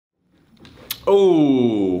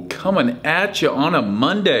Oh, coming at you on a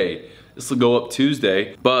Monday. This will go up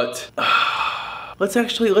Tuesday, but let's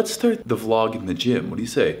start the vlog in the gym. What do you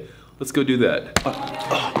say? Let's go do that.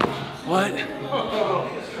 What?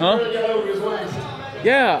 Huh?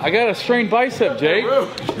 Yeah, I got a strained bicep, Jake.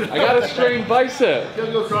 I got a strained bicep.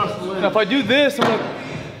 Now if I do this,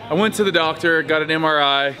 I went to the doctor, got an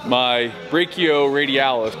MRI. My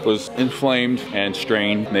brachioradialis was inflamed and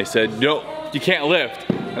strained. And they said, no, you can't lift.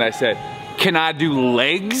 And I said, can I do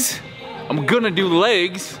legs? I'm gonna do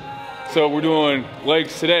legs. So we're doing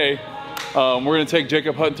legs today. We're gonna take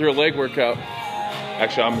Jacob hunting through a leg workout.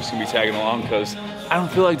 Actually, I'm just gonna be tagging along because I don't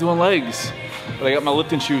feel like doing legs. But I got my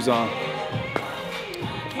lifting shoes on.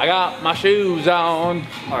 I got my shoes on.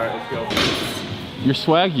 All right, let's go. You're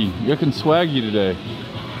swaggy. You're looking swaggy today.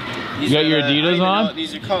 You got your Adidas on? What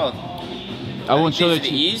these are called. I won't show that.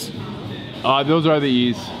 These are the E's? Those are the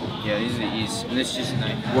E's. Yeah, these are the E's, and this is just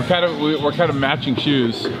nice. We're kind of matching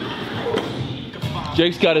shoes.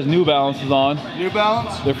 Jake's got his New Balances on. New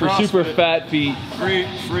Balance. They're for CrossFit. super fat feet. Free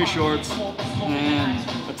shorts and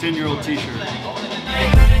a 10-year-old t-shirt.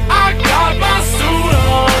 I got my suit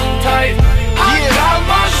on tight. I got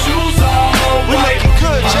my shoes on. We making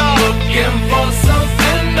good, y'all. Looking for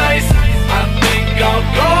something nice. I think I'll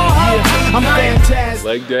go home tonight. I'm fantastic.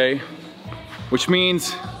 Leg day, which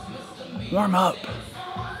means warm up.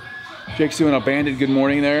 Jake's doing a banded good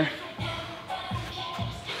morning there.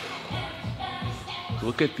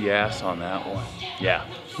 Look at the ass on that one. Yeah,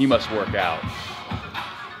 he must work out.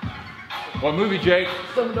 What movie, Jake?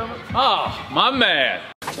 Oh, my man.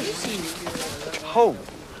 Oh,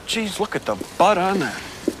 geez, look at the butt on that.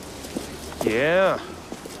 Yeah,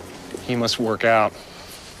 he must work out.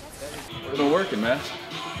 It's been working, man. Have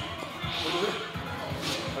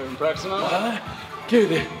you been practicing on it?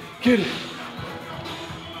 Get it, get it.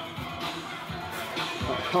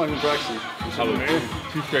 How long have you been practicing?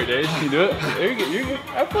 Two straight days. Can you do it? There you go.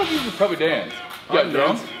 I thought you could probably dance. You got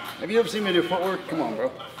drums? Have you ever seen me do footwork? Come on, bro.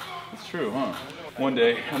 That's true, huh? One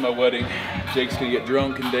day at my wedding, Jake's gonna get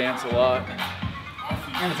drunk and dance a lot.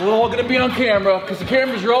 And it's all gonna be on camera, because the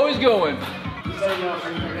cameras are always going.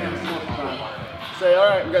 Say, all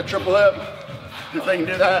right, we got triple hip. If they can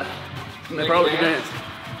do that, then they probably can dance.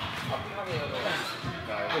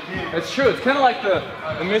 That's true. It's kind of like the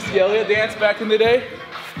Missy Elliott dance back in the day.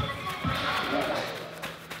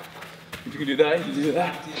 If you can do that, you can do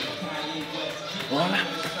that. What?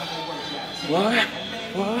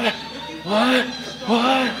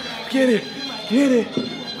 Get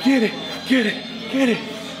it.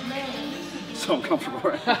 So uncomfortable,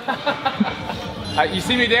 right? You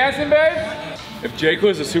see me dancing, babe? If Jake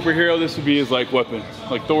was a superhero, this would be his like weapon.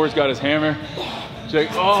 Like Thor's got his hammer. Jake,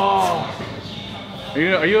 oh.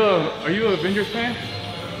 Are you a Avengers fan?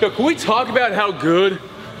 Yo, can we talk about how good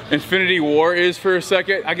Infinity War is for a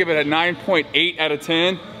second? I give it a 9.8 out of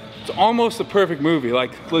 10. It's almost the perfect movie.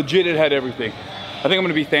 Like legit, it had everything. I think I'm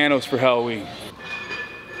gonna be Thanos for Halloween.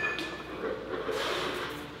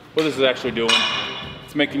 What this is actually doing,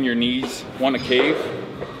 it's making your knees want to cave.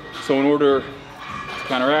 So in order to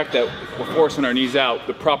counteract that, we're forcing our knees out.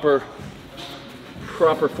 The proper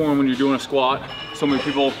form when you're doing a squat. So many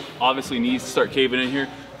people, obviously knees start caving in here.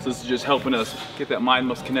 So this is just helping us get that mind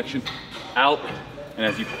muscle connection out. And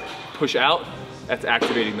as you push out, that's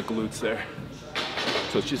activating the glutes there.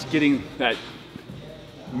 So it's just getting that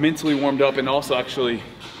mentally warmed up and also actually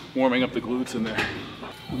warming up the glutes in there.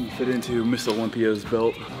 I'm gonna fit into Miss Olympia's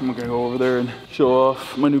belt. I'm gonna go over there and show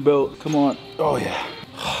off my new belt. Come on. Oh yeah.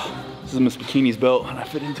 This is Miss Bikini's belt and I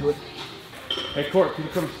fit into it. Hey Court, can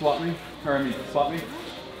you come spot me? Spot me?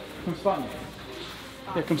 Come spot me.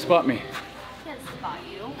 Yeah, come spot me. I can't spot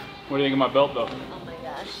you. What do you think of my belt though? Oh my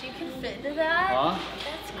gosh, you can fit into that? Huh?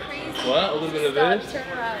 That's crazy. What? A little bit of Stop, this? turn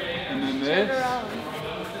around. And then Turn this? around.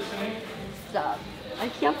 Stop. I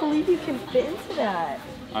can't believe you can fit into that.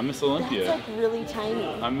 I'm Miss Olympia. That's like really tiny.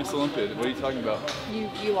 I'm Miss Olympia. What are you talking about?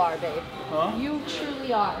 You are, babe. Huh? You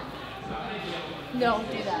truly are. No,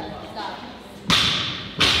 do that. Stop.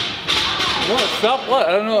 What? Stop what?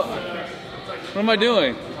 I don't know. What am I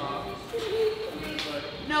doing?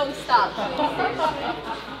 No, stop.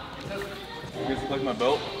 You guys like my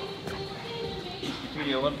belt?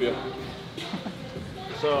 Bikini Olympia.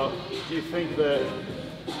 So, do you think that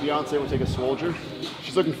Beyonce would take a soldier?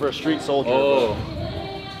 She's looking for a street soldier. Oh.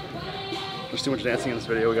 There's too much dancing in this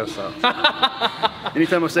video, we gotta stop.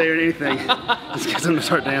 Anytime I say anything, just gets them to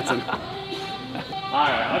start dancing.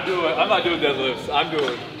 Alright, I'm not doing deadlifts. I'm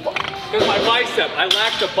doing, because my bicep, I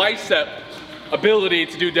lack the bicep ability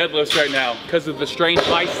to do deadlifts right now because of the strained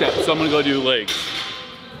bicep, so I'm gonna go do legs.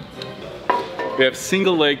 We have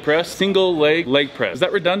single leg press, single leg press. Is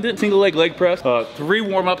that redundant? Single leg press. 3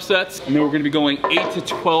 warm-up sets, and then we're gonna be going 8 to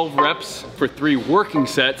 12 reps for 3 working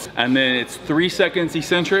sets, and then it's 3 seconds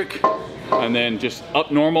eccentric, and then just up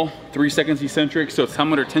normal, 3 seconds eccentric. So it's how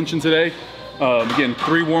I'm under tension today. Again,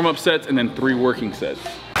 3 warm-up sets and then 3 working sets.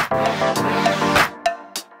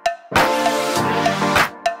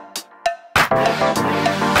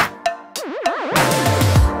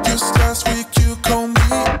 Just last week you called me.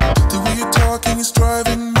 The way you're talking is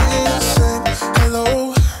driving me insane.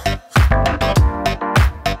 Hello.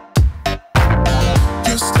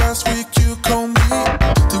 Just last week you called me.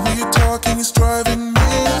 The way you're talking is driving me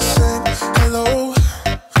insane. Hello.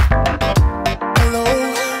 Hello.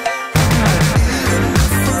 Even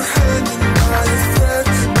if we're hanging by a thread,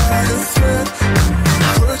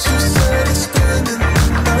 what you said is spinning in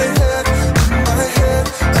my head,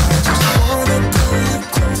 I just wanna pull you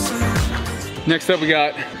closer. Next up, we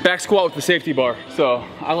got back squat with the safety bar. So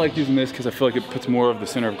I like using this because I feel like it puts more of the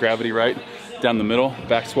center of gravity right down the middle.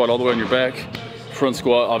 Back squat all the way on your back. Front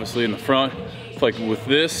squat, obviously in the front. It's like with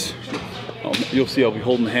this, you'll see I'll be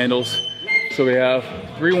holding the handles. So we have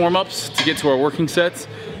 3 warm-ups to get to our working sets.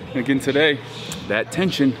 And again today, that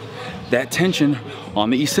tension on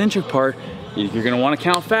the eccentric part, you're gonna wanna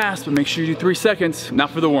count fast, but make sure you do 3 seconds, not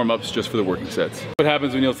for the warm-ups, just for the working sets. What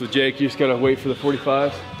happens when you lift with Jake, you just gotta wait for the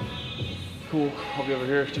 45. Cool, I'll be over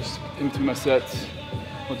here, just in between my sets.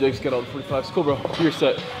 Well, Jake's got all the 45s. Cool, bro, your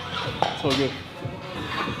set. It's all good.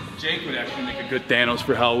 Jake would actually make a good Thanos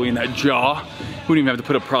for Halloween, that jaw. We wouldn't even have to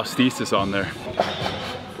put a prosthesis on there.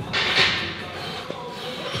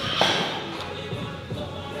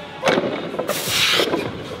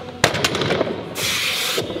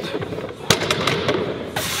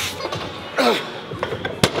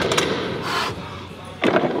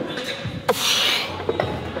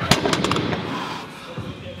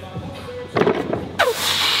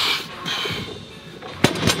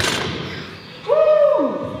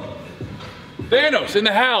 Thanos in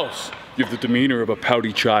the house. You have the demeanor of a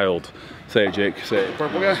pouty child. Say it, Jake, say it.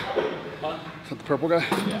 Purple guy? Huh? Is that the purple guy?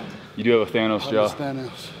 Yeah. You do have a Thanos jaw.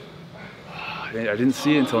 Thanos. I didn't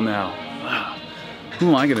see it until now. Wow. Who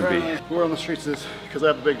am I gonna be? We're on the streets because I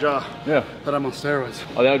have a big jaw. Yeah. But I'm on steroids.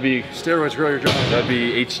 Oh, that would be, Steroids grow your jaw. that'd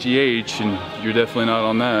be HGH, and you're definitely not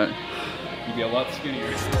on that. You'd be a lot skinnier.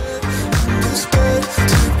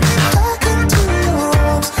 Back into your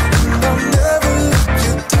arms, and I'll never let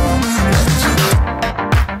you down.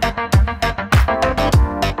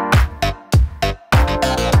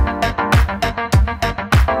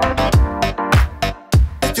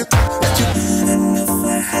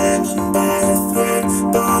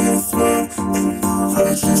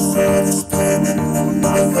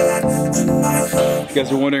 You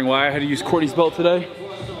guys are wondering why I had to use Courtney's belt today?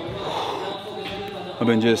 I've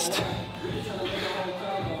been just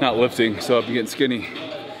not lifting, so I've been getting skinny.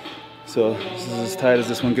 So this is as tight as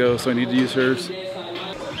this one goes, so I need to use hers.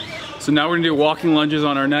 So now we're gonna do walking lunges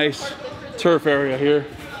on our nice turf area here.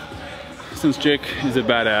 Since Jake is a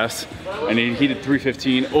badass, and he did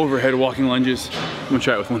 315 overhead walking lunges, I'm gonna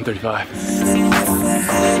try it with 135.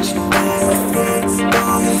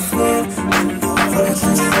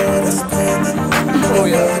 Oh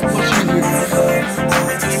yeah,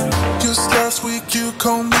 just last week you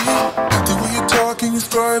called me. The way you're talking is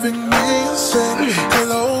driving me insane.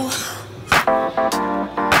 Hello.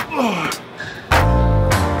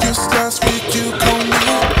 Just last week you called me.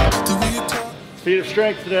 The way you talk. Feet of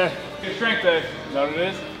strength today. Good strength day. Is that what it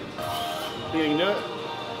is? Think you can do it?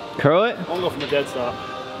 Curl it? I'll go from the dead stop.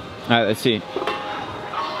 All right, let's see.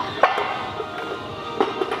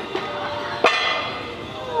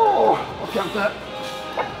 I'll count that.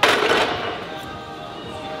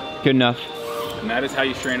 Good enough. And that is how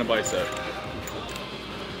you strain a bicep.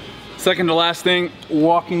 Second to last thing,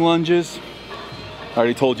 walking lunges. I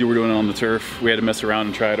already told you we're doing it on the turf. We had to mess around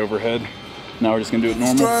and try it overhead. Now we're just gonna do it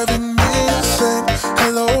normal. Driving me insane.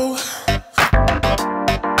 Hello.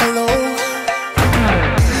 Hello.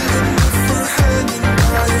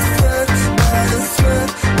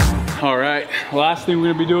 All right, last thing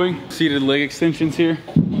we're gonna be doing, seated leg extensions here.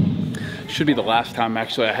 Should be the last time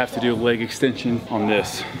actually I have to do a leg extension on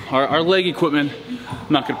this. Our leg equipment, I'm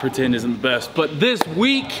not gonna pretend isn't the best, but this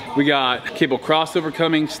week we got cable crossover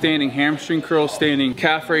coming, standing hamstring curl, standing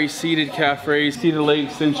calf raise, seated leg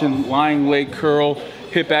extension, lying leg curl,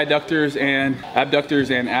 hip adductors and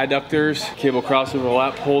adductors, cable crossover,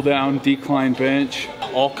 lat pull down, decline bench,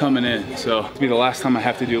 all coming in. So it'll be the last time I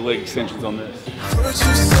have to do leg extensions on this. What you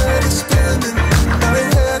said is spinning in my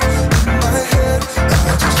head,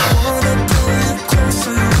 I just wanna pull you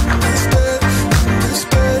closer in this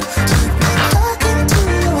bed, take me back into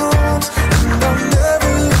your arms, and I'll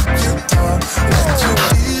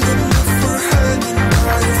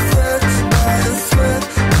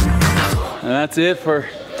that's it for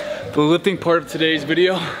the lifting part of today's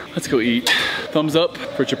video. Let's go eat. Thumbs up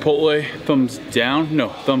for Chipotle, thumbs down, no,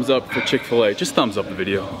 thumbs up for Chick-fil-A. Just thumbs up the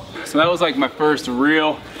video. So that was like my first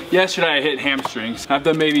real, yesterday I hit hamstrings. I've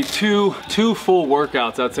done maybe two full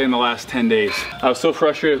workouts, I'd say, in the last 10 days. I was so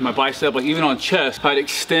frustrated with my bicep, like even on chest, I'd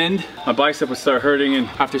extend, my bicep would start hurting, and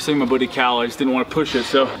after seeing my buddy Cal, I just didn't want to push it.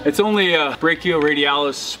 So it's only a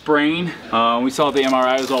brachioradialis sprain. We saw the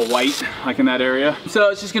MRI, it was all white, like in that area. So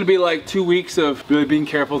it's just gonna be like 2 weeks of really being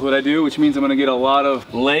careful with what I do, which means I'm gonna get a lot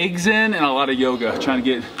of legs in and a lot of yoga, trying to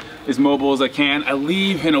get as mobile as I can. I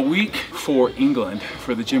leave in a week for England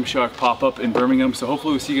for the Gymshark pop-up in Birmingham, so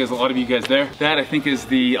hopefully we'll see you guys, a lot of you guys there. That I think is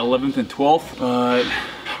the 11th and 12th, but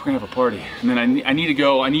we're gonna have a party. And then I need to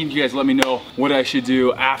go, I need you guys to let me know what I should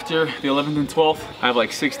do after the 11th and 12th. I have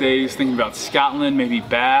like 6 days thinking about Scotland, maybe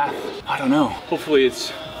Bath, I don't know. Hopefully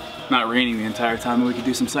it's not raining the entire time and we can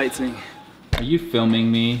do some sightseeing. Are you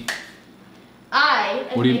filming me?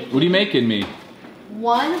 What are you making me?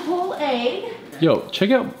 1 whole egg. Yo, check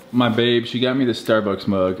out my babe. She got me the Starbucks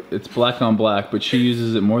mug. It's black on black, but she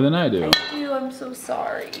uses it more than I do. I do, I'm so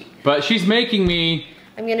sorry. But she's making me...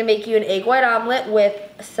 I'm gonna make you an egg white omelet with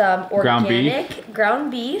some organic ground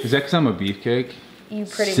beef. Is that because I'm a beefcake? You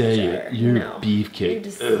pretty Say much it. are. You're no. a beefcake.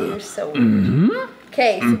 You're so weird.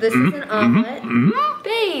 Okay, so this is an omelet.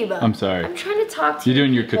 Babe. I'm sorry. I'm trying to talk to you. You're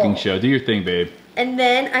doing your cooking show. Do your thing, babe. And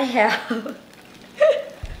then I have...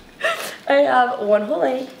 I have 1 whole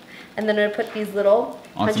egg. And then I'm gonna put these little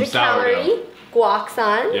 100-calorie guacs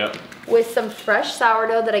on. Yep. With some fresh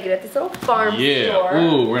sourdough that I get at this little farm store. Yeah.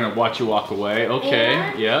 Ooh, we're gonna watch you walk away. Okay.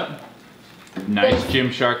 And yep. Nice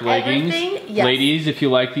Gymshark leggings. Yes. Ladies, if you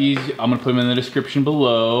like these, I'm gonna put them in the description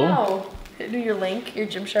below. Oh, do your link, your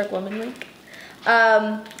Gymshark woman link.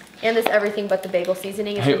 And this everything but the bagel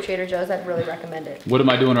seasoning is from Trader Joe's. I'd really recommend it. What am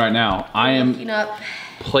I doing right now? I am looking up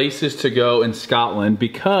places to go in Scotland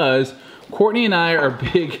because Courtney and I are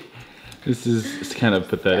big, this is kind of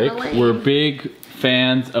pathetic, we're big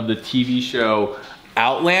fans of the TV show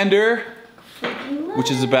Outlander,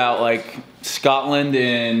 which is about like Scotland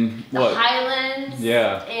and the what? Highlands.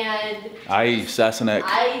 Yeah. And Sassenach.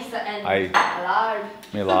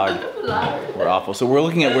 Millard. We're awful. So we're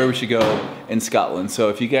looking at where we should go in Scotland. So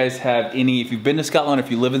if you guys have any, if you've been to Scotland,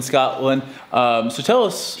 if you live in Scotland, so tell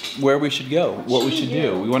us where we should go, what we should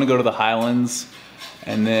do. We want to go to the Highlands,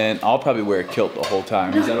 and then I'll probably wear a kilt the whole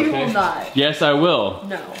time. Is that okay? You will not. Yes, I will.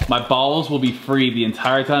 No. My balls will be free the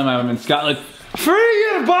entire time I'm in Scotland. Free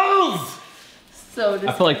your balls! So disgusting.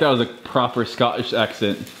 I feel like that was a proper Scottish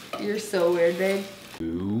accent. You're so weird, babe.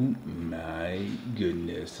 Oh my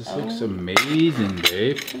goodness, this looks amazing,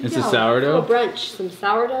 babe. It's a sourdough. Oh, brunch, some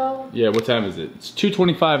sourdough. Yeah, what time is it? It's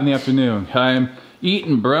 2:25 in the afternoon. I'm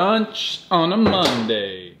eating brunch on a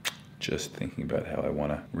Monday. Just thinking about how I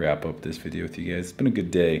want to wrap up this video with you guys. It's been a good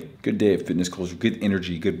day. Good day at fitness culture, good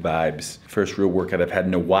energy, good vibes. First real workout I've had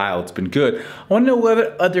in a while. It's been good. I want to know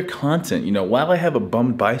what other content, you know, while I have a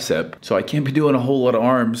bummed bicep, so I can't be doing a whole lot of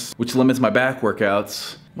arms, which limits my back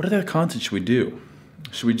workouts. What other content should we do?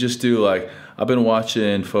 Should we just do like, I've been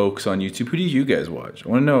watching folks on YouTube. Who do you guys watch? I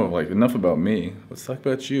wanna know, like, enough about me. Let's talk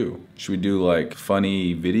about you. Should we do like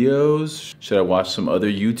funny videos? Should I watch some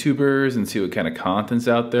other YouTubers and see what kind of content's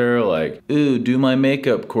out there? Like, ooh, do my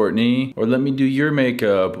makeup, Courtney. Or let me do your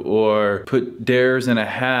makeup. Or put dares in a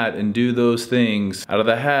hat and do those things out of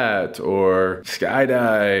the hat. Or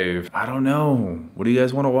skydive. I don't know. What do you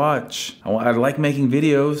guys wanna watch? I like making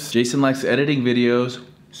videos. Jason likes editing videos.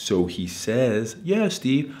 So he says, yeah,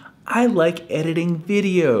 Steve, I like editing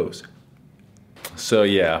videos. So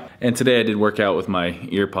yeah, and today I did work out with my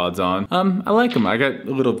ear pods on. I like them. I got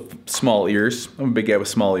little small ears. I'm a big guy with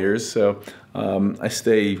small ears, so I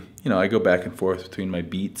stay, you know, I go back and forth between my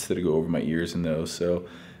Beats that go over my ears and those. So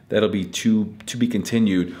that'll be to be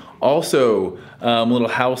continued. Also, little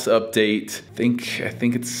house update. I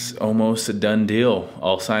think it's almost a done deal.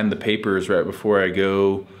 I'll sign the papers right before I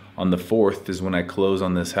go. On the 4th is when I close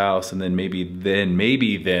on this house, and then maybe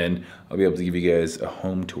then I'll be able to give you guys a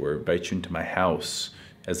home tour, invite you into my house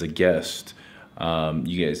as a guest.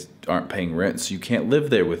 You guys aren't paying rent, so you can't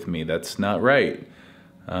live there with me. That's not right.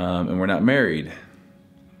 And we're not married.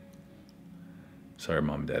 Sorry,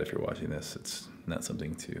 Mom and Dad, if you're watching this. It's not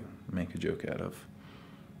something to make a joke out of.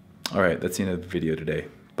 All right, that's the end of the video today.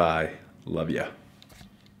 Bye. Love ya.